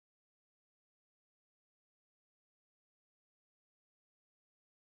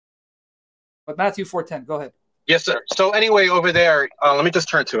But Matthew 4:10, go ahead. Yes, sir. So anyway, over there, let me just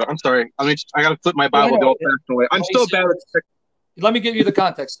turn to it. I'm sorry. I got to flip my Bible the old-fashioned way. I'm still bad at. Let me give you the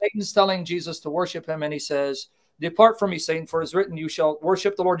context. Satan's telling Jesus to worship him, and he says, "Depart from me, Satan, for it is written, you shall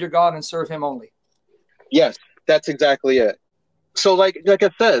worship the Lord your God and serve him only." Yes, that's exactly it. So like I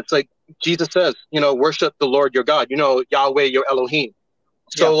said, it's like Jesus says, worship the Lord your God, Yahweh, your Elohim.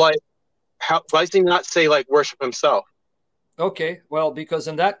 So why does he not say like worship himself? Okay, well, because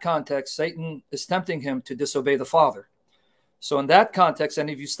in that context, Satan is tempting him to disobey the Father. So in that context, and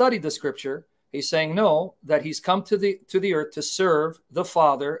if you study the scripture, he's saying no, that he's come to the earth to serve the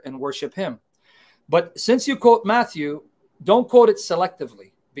Father and worship him. But since you quote Matthew, don't quote it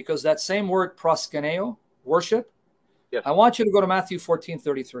selectively, because that same word proskuneo, worship, I want you to go to Matthew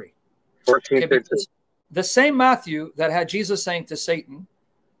 14:33. 14:33. The same Matthew that had Jesus saying to Satan,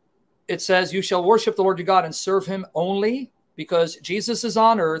 it says, you shall worship the Lord your God and serve him only, because Jesus is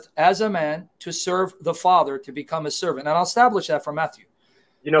on earth as a man to serve the Father, to become his servant. And I'll establish that from Matthew.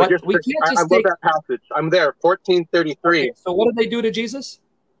 I love that passage. I'm there, 14:33. Okay, so what did they do to Jesus?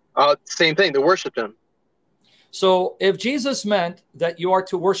 Same thing. They worshiped him. So if Jesus meant that you are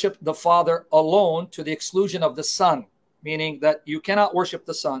to worship the Father alone to the exclusion of the Son, meaning that you cannot worship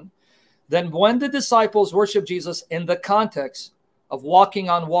the Son, then when the disciples worship Jesus in the context of walking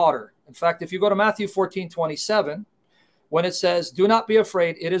on water, in fact, if you go to Matthew 14:27, when it says, do not be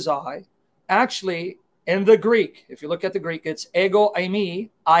afraid, it is I, actually in the Greek, if you look at the Greek, it's ego eimi,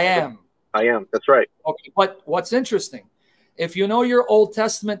 I am. I am, that's right. Okay, but what's interesting, if you know your Old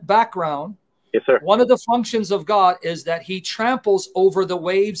Testament background, yes, sir. One of the functions of God is that he tramples over the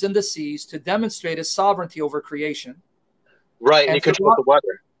waves and the seas to demonstrate his sovereignty over creation. Right, and he controls the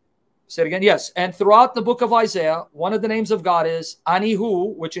weather. Say it again, yes. And throughout the book of Isaiah, one of the names of God is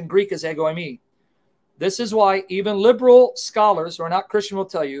Anihu, which in Greek is ego eimi. This is why even liberal scholars who are not Christian will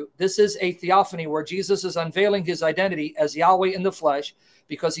tell you this is a theophany where Jesus is unveiling his identity as Yahweh in the flesh,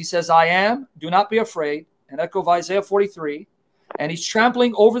 because he says, I am, do not be afraid, an echo of Isaiah 43. And he's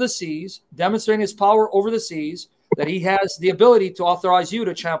trampling over the seas, demonstrating his power over the seas, that he has the ability to authorize you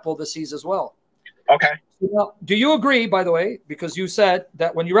to trample the seas as well. Okay. Now, do you agree, by the way, because you said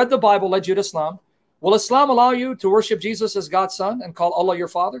that when you read the Bible led you to Islam, will Islam allow you to worship Jesus as God's son and call Allah your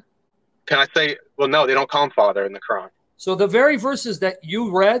father? Can I say, well, no, they don't call him father in the Quran. So the very verses that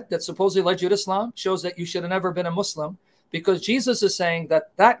you read that supposedly led you to Islam shows that you should have never been a Muslim, because Jesus is saying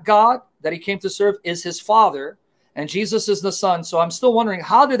that that God that he came to serve is his father, and Jesus is the son. So I'm still wondering,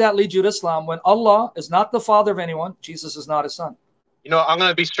 how did that lead you to Islam when Allah is not the father of anyone? Jesus is not his son. I'm going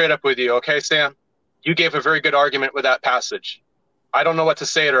to be straight up with you, okay, Sam? You gave a very good argument with that passage. I don't know what to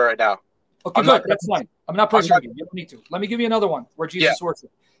say to her right now. Okay, good. That's fine. I'm not pressuring you. You don't need to. Let me give you another one where Jesus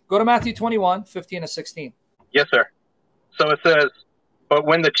worshipped. Go to Matthew 21:15-16. Yes, sir. So it says, but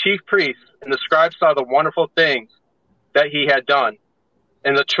when the chief priests and the scribes saw the wonderful things that he had done,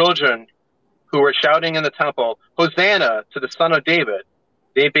 and the children who were shouting in the temple, Hosanna to the Son of David,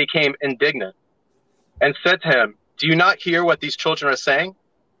 they became indignant and said to him, do you not hear what these children are saying?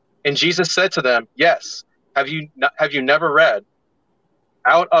 And Jesus said to them, yes. Have you never read,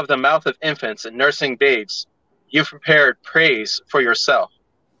 out of the mouth of infants and nursing babes, you've prepared praise for yourself.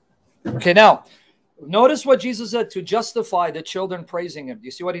 Okay, now, notice what Jesus said to justify the children praising him. Do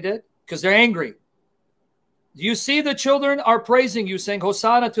you see what he did? Because they're angry. Do you see the children are praising you, saying,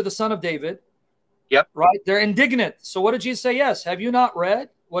 Hosanna to the Son of David? Yep. Right? They're indignant. So what did Jesus say? Yes. Have you not read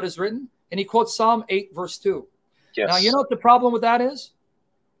what is written? And he quotes Psalm 8, verse 2. Yes. Now, you know what the problem with that is?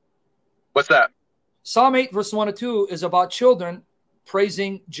 What's that? Psalm 8, verse 1 and 2 is about children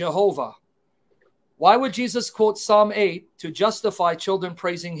praising Jehovah. Why would Jesus quote Psalm 8 to justify children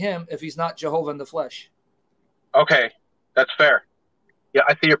praising him if he's not Jehovah in the flesh? Okay, that's fair. Yeah,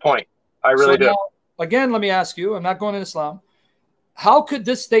 I see your point. I really do. Now, again, let me ask you, I'm not going to Islam. How could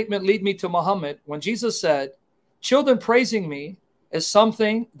this statement lead me to Muhammad when Jesus said, children praising me is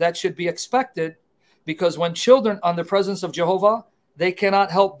something that should be expected, because when children are in the presence of Jehovah, they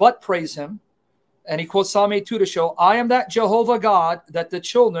cannot help but praise him. And he quotes Psalm 8:2 to show, I am that Jehovah God that the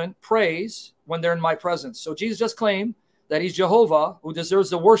children praise when they're in my presence. So Jesus just claimed that he's Jehovah, who deserves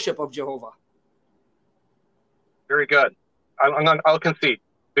the worship of Jehovah. Very good. I'll concede.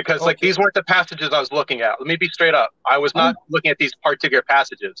 Because like these weren't the passages I was looking at. Let me be straight up. I was not looking at these particular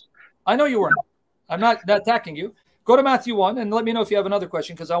passages. I know you weren't. I'm not attacking you. Go to Matthew 1 and let me know if you have another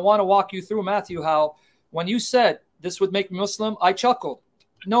question, because I want to walk you through Matthew, how when you said this would make me Muslim, I chuckled.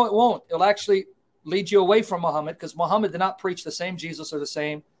 No, it won't. It'll actually lead you away from Muhammad, because Muhammad did not preach the same Jesus or the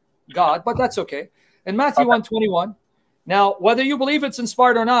same God, but that's okay. In Matthew 1:21, now, whether you believe it's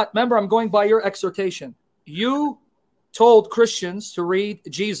inspired or not, remember, I'm going by your exhortation. You told Christians to read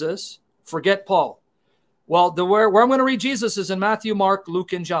Jesus Forget Paul. Well, where I'm going to read Jesus is in Matthew, Mark,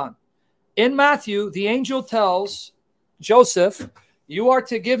 Luke, and John. In Matthew, the angel tells Joseph, you are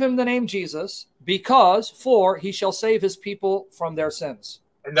to give him the name Jesus for he shall save his people from their sins.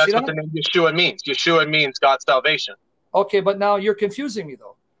 And that's what the name Yeshua means. Yeshua means God's salvation. Okay, but now you're confusing me,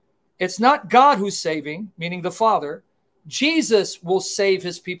 though. It's not God who's saving, meaning the Father. Jesus will save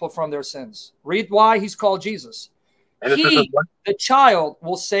his people from their sins. Read why he's called Jesus. And the child,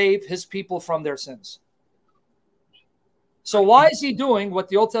 will save his people from their sins. So why is he doing what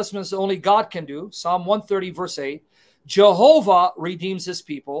the Old Testament says only God can do? Psalm 130, verse 8. Jehovah redeems his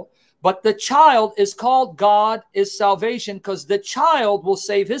people, but the child is called God is salvation because the child will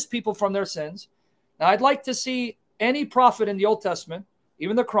save his people from their sins. Now, I'd like to see any prophet in the Old Testament,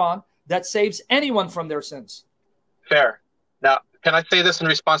 even the Quran, that saves anyone from their sins. Fair. Now, can I say this in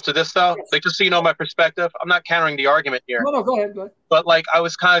response to this, though? Yes. Like, just so you know my perspective, I'm not countering the argument here. No, go ahead. But, like, I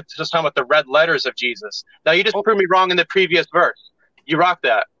was kind of just talking about the red letters of Jesus. Now, you just proved me wrong in the previous verse. You rock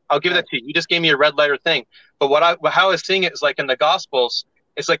that. I'll give that to you. You just gave me a red letter thing. But how I was seeing it is like in the Gospels,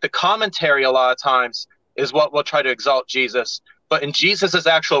 it's like the commentary a lot of times is what will try to exalt Jesus. But in Jesus's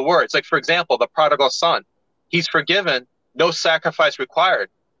actual words, like, for example, the prodigal son, he's forgiven, no sacrifice required.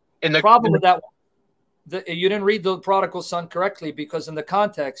 In the problem with that one, you didn't read the prodigal son correctly, because in the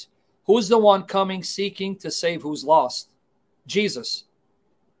context, who's the one coming seeking to save who's lost? Jesus.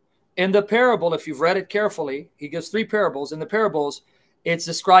 In the parable, if you've read it carefully, he gives 3 parables. In the parables, it's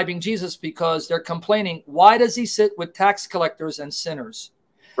describing Jesus because they're complaining, why does he sit with tax collectors and sinners?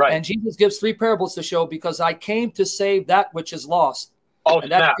 Right. And Jesus gives 3 parables to show, because I came to save that which is lost. Oh,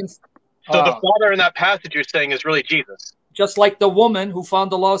 snap. So the father in that passage you're saying is really Jesus. Just like the woman who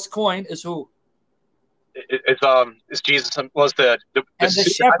found the lost coin is who? Is Jesus was the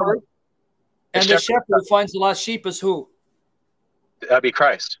shepherd. And the shepherd who finds the lost sheep is who? That'd be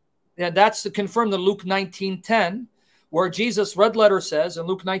Christ. Yeah, that's to confirm the Luke 19:10, where Jesus, red letter, says in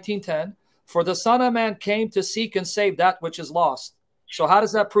Luke 19:10, for the Son of Man came to seek and save that which is lost. So how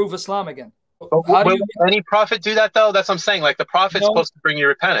does that prove Islam again? Will any prophet do that, though? That's what I'm saying. Like, the prophet's supposed to bring you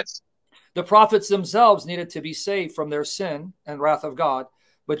repentance. The prophets themselves needed to be saved from their sin and wrath of God.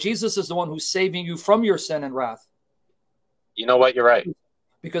 But Jesus is the one who's saving you from your sin and wrath. You know what? You're right.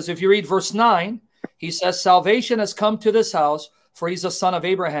 Because if you read verse 9, he says, salvation has come to this house, for he's a son of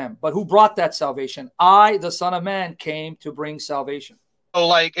Abraham. But who brought that salvation? I, the Son of Man, came to bring salvation. So,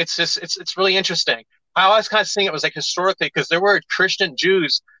 like, it's really interesting. I was kind of seeing it was like historically, because there were Christian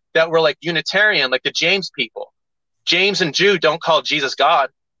Jews that were like Unitarian, like the James people. James and Jude don't call Jesus God.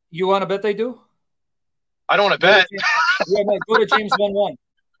 You want to bet they do? I don't want to bet. Yeah, go to James 1:1.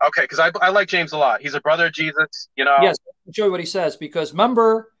 Okay, because I like James a lot. He's a brother of Jesus, you know. Yes, I'll show you what he says. Because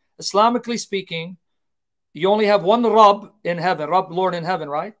remember, Islamically speaking, you only have one Rabb in heaven, Rabb, Lord in heaven,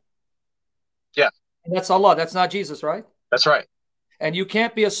 right? Yeah. And that's Allah. That's not Jesus, right? That's right. And you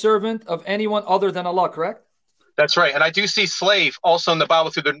can't be a servant of anyone other than Allah, correct? That's right. And I do see slave also in the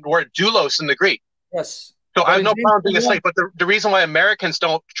Bible through the word doulos in the Greek. Yes. So I have no problem being a slave. But the reason why Americans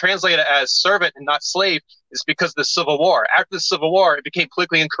don't translate it as servant and not slave is because of the Civil War. After the Civil War, it became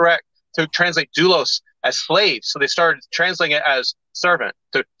politically incorrect to translate doulos as slave. So they started translating it as servant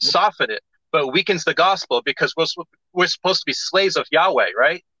to soften it. But it weakens the gospel because we're supposed to be slaves of Yahweh,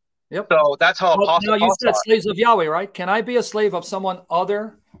 right? Yep. So that's how Apostle Paul you said slaves of Yahweh, right? Can I be a slave of someone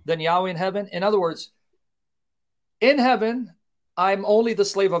other than Yahweh in heaven? In other words, in heaven, I'm only the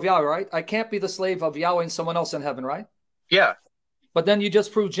slave of Yahweh, right? I can't be the slave of Yahweh and someone else in heaven, right? Yeah. But then you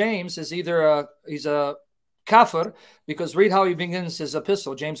just proved James is either he's a kafir, because read how he begins his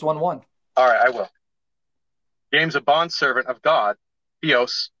epistle, James 1:1. All right, I will. James, a bondservant of God,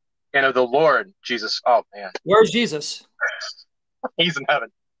 Theos, and of the Lord Jesus. Oh, man. Where's Jesus? He's in heaven.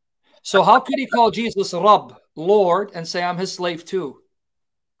 So how could he call Jesus Rabb, Lord, and say I'm his slave too?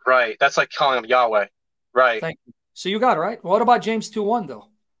 Right. That's like calling him Yahweh. Right. Thank you. So you got it, right? What about James 2:1, though?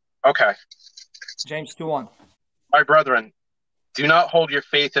 Okay. James 2:1. My brethren, do not hold your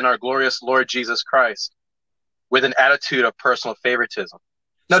faith in our glorious Lord Jesus Christ with an attitude of personal favoritism.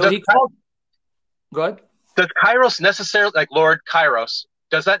 Now, so he called. Good. Does Kairos necessarily, like Lord Kairos,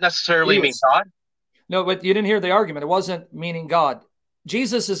 does that necessarily mean God? No, but you didn't hear the argument. It wasn't meaning God.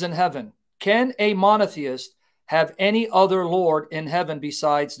 Jesus is in heaven. Can a monotheist have any other Lord in heaven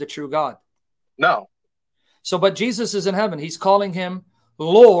besides the true God? No. So, but Jesus is in heaven. He's calling him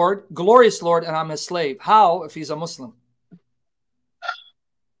Lord, glorious Lord, and I'm his slave. How if he's a Muslim?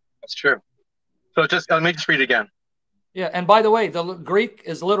 That's true. So let me just read it again. Yeah, and by the way, the Greek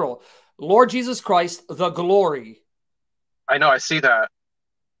is literal. Lord Jesus Christ, the glory. I know, I see that.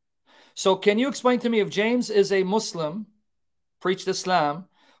 So can you explain to me, if James is a Muslim, preached Islam,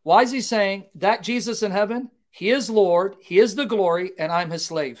 Why is he saying that Jesus in heaven, he is Lord, he is the glory, and I'm his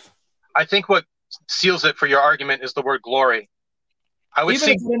slave? I think what seals it for your argument is the word glory. I would Even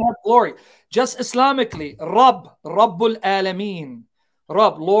see if he didn't have glory, just Islamically, Rabbul Alameen,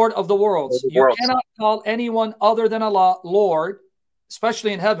 Rabb, Lord of the worlds. the You world. cannot call anyone other than Allah Lord,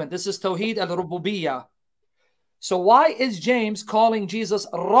 especially in heaven. This is Tawheed al-Rububiyyah. So why is James calling Jesus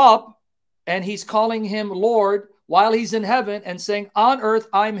Rabb and he's calling him Lord while he's in heaven and saying on earth,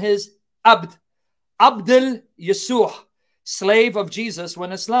 I'm his Abd, Abdul Yasuh, slave of Jesus,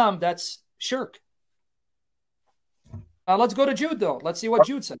 when Islam, that's shirk. Now let's go to Jude though. Let's see what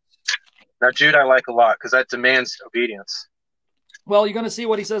Jude says. Now, Jude I like a lot because that demands obedience. Well, you're going to see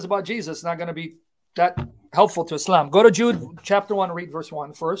what he says about Jesus. It's not going to be that helpful to Islam. Go to Jude chapter 1, read verse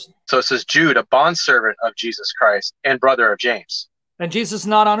 1 first. So it says, Jude, a bondservant of Jesus Christ and brother of James. And Jesus is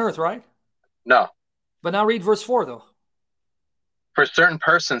not on earth, right? No. But now read verse 4 though. For certain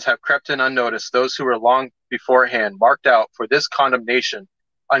persons have crept in unnoticed, those who were long beforehand marked out for this condemnation,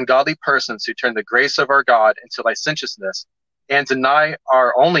 ungodly persons who turn the grace of our God into licentiousness and deny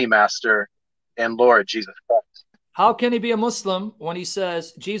our only Master and Lord, Jesus Christ. How can he be a Muslim when he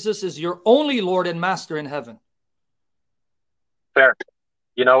says Jesus is your only Lord and Master in heaven? Fair.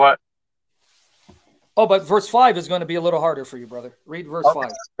 You know what? Oh, but verse 5 is going to be a little harder for you, brother. Read verse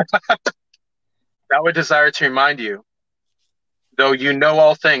 5. I would desire to remind you, though you know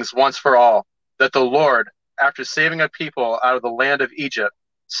all things once for all, that the Lord, after saving a people out of the land of Egypt,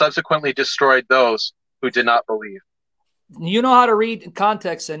 subsequently destroyed those who did not believe. You know how to read in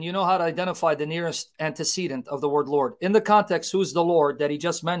context, and you know how to identify the nearest antecedent of the word Lord. In the context, who's the Lord that he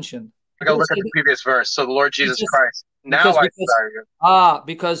just mentioned? I gotta look at the previous verse. So the Lord Jesus Christ. Now I desire you.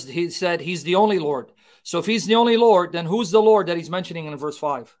 Because he said he's the only Lord. So if he's the only Lord, then who's the Lord that he's mentioning in verse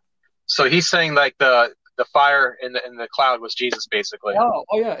 5? So he's saying like the fire in the cloud was Jesus, basically. Oh,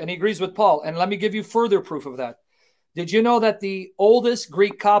 yeah, and he agrees with Paul. And let me give you further proof of that. Did you know that the oldest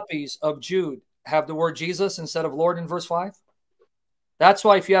Greek copies of Jude have the word Jesus instead of Lord in verse 5? That's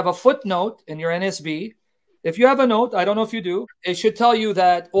why if you have a footnote in your NSB, if you have a note, I don't know if you do, it should tell you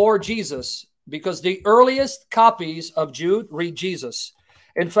that or Jesus, because the earliest copies of Jude read Jesus.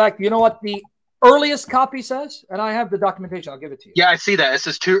 In fact, you know what the earliest copy says? And I have the documentation. I'll give it to you. Yeah, I see that. It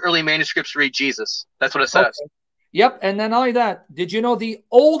says 2 early manuscripts read Jesus. That's what it says. Okay. Yep. And then not only that, did you know the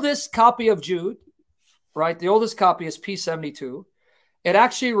oldest copy of Jude, right? The oldest copy is P72. It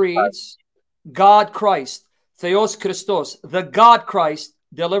actually reads God Christ, Theos Christos, the God Christ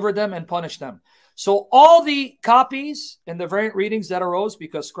delivered them and punished them. So all the copies in the variant readings that arose,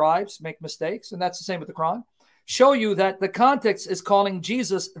 because scribes make mistakes, and that's the same with the Quran, show you that the context is calling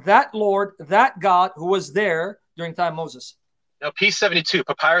Jesus that Lord, that God who was there during time of Moses. Now, P72,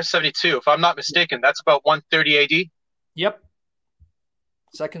 Papyrus 72, if I'm not mistaken, that's about 130 AD? Yep.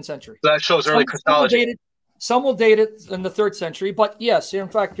 2nd century. So that shows early Christology. Some will date it in the 3rd century, but yes, in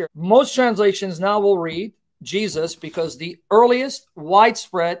fact, here, most translations now will read Jesus because the earliest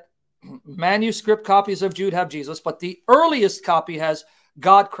widespread manuscript copies of Jude have Jesus, but the earliest copy has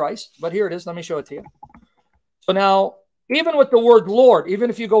God Christ. But here it is. Let me show it to you. So now, even with the word Lord,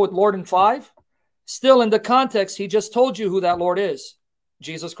 even if you go with Lord in 5, still in the context, he just told you who that Lord is,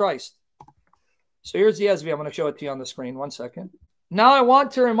 Jesus Christ. So here's the ESV. I'm going to show it to you on the screen. 1 second. Now I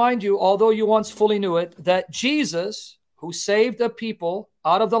want to remind you, although you once fully knew it, that Jesus, who saved a people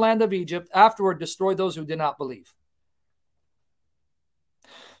out of the land of Egypt, afterward destroyed those who did not believe.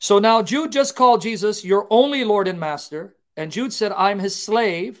 So now Jude just called Jesus your only Lord and Master, and Jude said, I'm his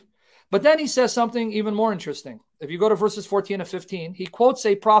slave. But then he says something even more interesting. If you go to verses 14 and 15, he quotes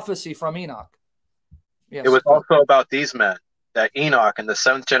a prophecy from Enoch. Yes. It was also about these men, that Enoch in the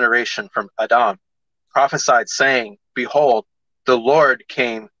 7th generation from Adam prophesied, saying, Behold, the Lord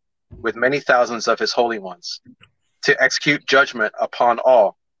came with many thousands of his holy ones to execute judgment upon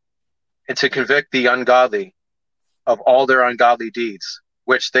all and to convict the ungodly of all their ungodly deeds,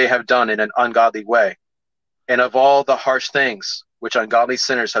 which they have done in an ungodly way, and of all the harsh things which ungodly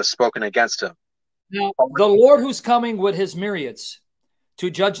sinners have spoken against him. Now, the Lord who's coming with his myriads to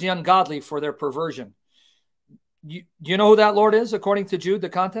judge the ungodly for their perversion. You know who that Lord is, according to Jude, the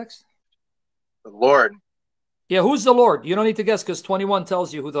context? The Lord. Yeah, who's the Lord? You don't need to guess because 21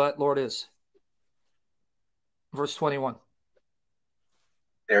 tells you who that Lord is. Verse 21.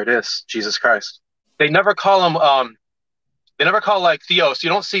 There it is, Jesus Christ. They never call him, they never call like Theos. You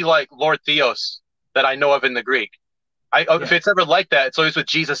don't see like Lord Theos that I know of in the Greek. If it's ever like that, it's always with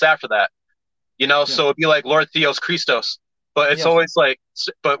Jesus after that. You know, so it'd be like Lord Theos Christos. But it's always like,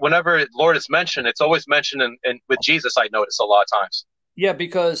 but whenever Lord is mentioned, it's always mentioned in with Jesus, I notice a lot of times. Yeah,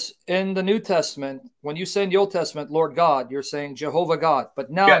 because in the New Testament, when you say in the Old Testament, Lord God, you're saying Jehovah God. But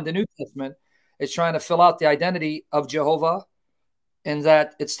now Yeah. in the New Testament, it's trying to fill out the identity of Jehovah, in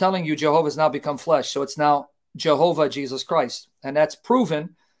that it's telling you Jehovah has now become flesh. So it's now Jehovah Jesus Christ. And that's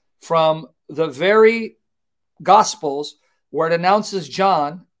proven from the very Gospels where it announces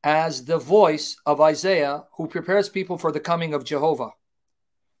John as the voice of Isaiah who prepares people for the coming of Jehovah.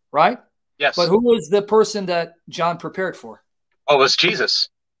 Right? Yes. But who was the person that John prepared for? Oh, it was Jesus.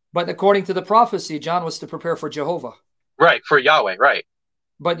 But according to the prophecy, John was to prepare for Jehovah. Right, for Yahweh, right.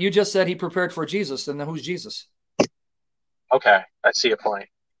 But you just said he prepared for Jesus, and then who's Jesus? Okay, I see a point.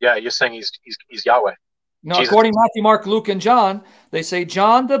 Yeah, you're saying he's Yahweh. No, Jesus. according to Matthew, Mark, Luke, and John, they say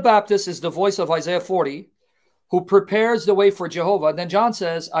John the Baptist is the voice of Isaiah 40, who prepares the way for Jehovah. And then John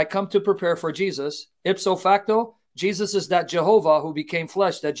says, I come to prepare for Jesus. Ipso facto, Jesus is that Jehovah who became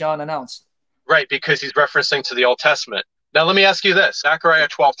flesh that John announced. Right, because he's referencing to the Old Testament. Now, let me ask you this. Zechariah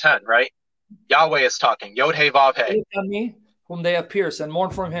 12:10, right? Yahweh is talking. Yod He Vav He. Look on me, whom they have pierced, and mourn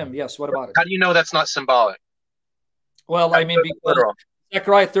from him. Yes, what about it? How do you know that's not symbolic? Well, I mean, because literal.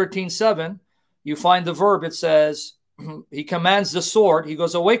 Zechariah 13:7, you find the verb. It says, he commands the sword. He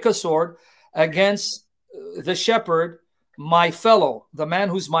goes, awake a sword against the shepherd, my fellow, the man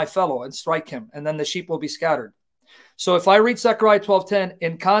who's my fellow, and strike him, and then the sheep will be scattered. So if I read Zechariah 12:10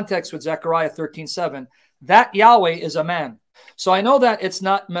 in context with Zechariah 13:7, that Yahweh is a man. So I know that it's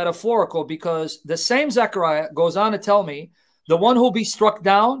not metaphorical, because the same Zechariah goes on to tell me the one who will be struck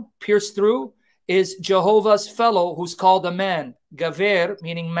down, pierced through, is Jehovah's fellow, who's called a man, Gaver,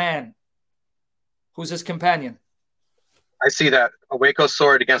 meaning man, who's his companion. I see that. Awake, O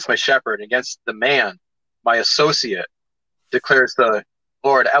sword, against my shepherd, against the man, my associate, declares the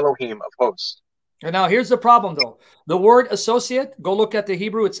Lord Elohim of hosts. And now here's the problem, though. The word associate, go look at the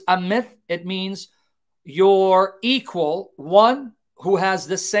Hebrew. It's amith. It means your equal, one who has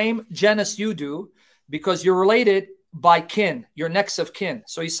the same genus you do, because you're related by kin, your next of kin.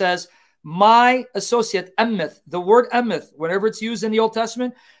 So he says, my associate, amith. The word amith, whenever it's used in the Old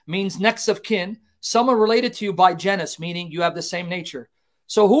Testament, means next of kin, someone related to you by genus, meaning you have the same nature.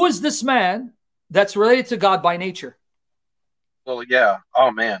 So who is this man that's related to God by nature? Well, yeah.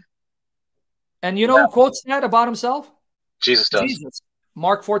 Oh, man. And you know who quotes that about himself? Jesus does. Jesus.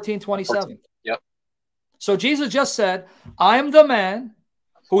 Mark 14:27. Yep. So Jesus just said, I am the man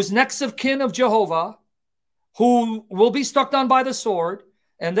who's next of kin of Jehovah, who will be struck down by the sword.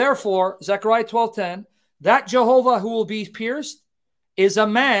 And therefore, Zechariah 12:10, that Jehovah who will be pierced is a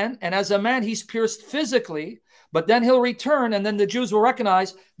man. And as a man, he's pierced physically. But then he'll return, and then the Jews will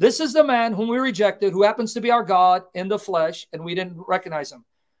recognize this is the man whom we rejected, who happens to be our God in the flesh, and we didn't recognize him.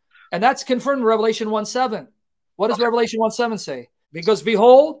 And that's confirmed in Revelation 1:7. What does Revelation 1:7 say? Because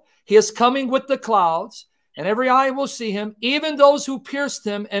behold, he is coming with the clouds, and every eye will see him, even those who pierced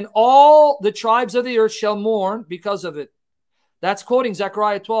him, and all the tribes of the earth shall mourn because of it. That's quoting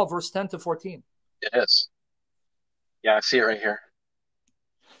Zechariah 12, verse 10 to 14. It is. Yeah, I see it right here.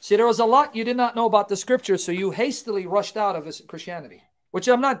 See, there was a lot you did not know about the scripture, so you hastily rushed out of Christianity, which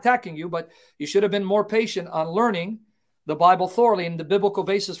I'm not attacking you, but you should have been more patient on learning the Bible thoroughly and the biblical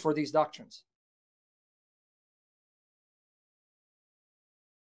basis for these doctrines.